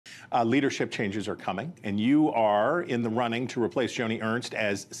leadership changes are coming, and you are in the running to replace Joni Ernst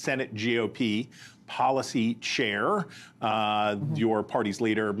as Senate GOP policy chair. Your party's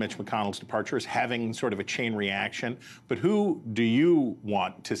leader, Mitch McConnell's departure, is having sort of a chain reaction. But who do you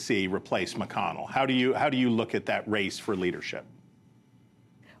want to see replace McConnell? How do you look at that race for leadership?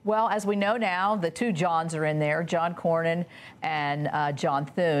 Well, as we know now, the two Johns are in there, John Cornyn and John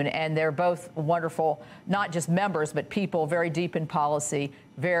Thune, and they're both wonderful, not just members, but people very deep in policy.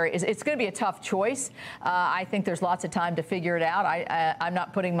 It's going to be a tough choice. I think there's lots of time to figure it out. I'm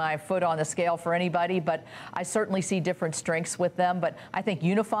not putting my foot on the scale for anybody, but I certainly see different strengths with them. But I think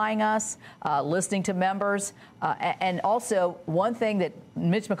unifying us, listening to members, and also one thing that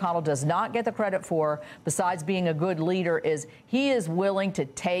Mitch McConnell does not get the credit for, besides being a good leader, is he is willing to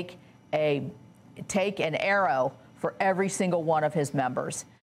take an arrow for every single one of his members.